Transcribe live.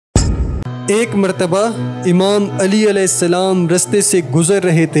ایک مرتبہ امام علی علیہ السلام رستے سے گزر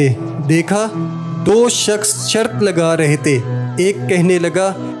رہے تھے، دیکھا 2 شخص شرط لگا رہے تھے۔ ایک کہنے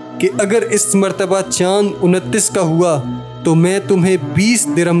لگا کہ اگر اس مرتبہ چاند 29 کا ہوا تو میں تمہیں 20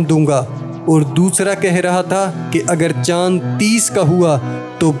 درہم دوں گا، اور دوسرا کہہ رہا تھا کہ اگر چاند 30 کا ہوا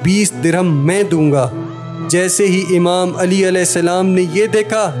تو 20 درہم میں دوں گا۔ جیسے ہی امام علی علیہ السلام نے یہ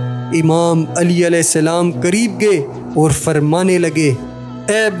دیکھا، امام علی علیہ السلام قریب گئے اور فرمانے لگے،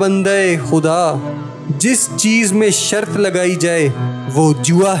 اے بندہ خدا، جس چیز میں شرط لگائی جائے وہ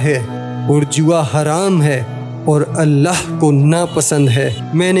جوا ہے، اور جوا حرام ہے اور اللہ کو ناپسند ہے۔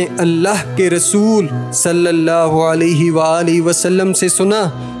 میں نے اللہ کے رسول صلی اللہ علیہ وآلہ وسلم سے سنا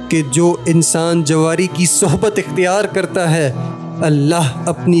کہ جو انسان جواری کی صحبت اختیار کرتا ہے، اللہ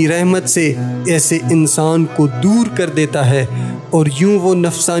اپنی رحمت سے ایسے انسان کو دور کر دیتا ہے، اور یوں وہ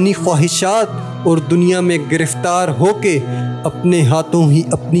نفسانی خواہشات اور دنیا میں گرفتار ہو کے اپنے ہاتھوں ہی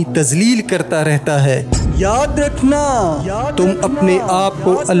اپنی تذلیل کرتا رہتا ہے۔ یاد رکھنا، تم اپنے آپ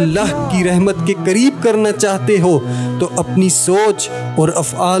کو اللہ کی رحمت کے قریب کرنا چاہتے ہو تو اپنی سوچ اور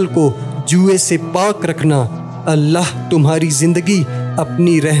افعال کو جوئے سے پاک رکھنا۔ اللہ تمہاری زندگی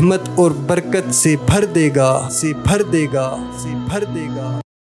اپنی رحمت اور برکت سے بھر دے گا۔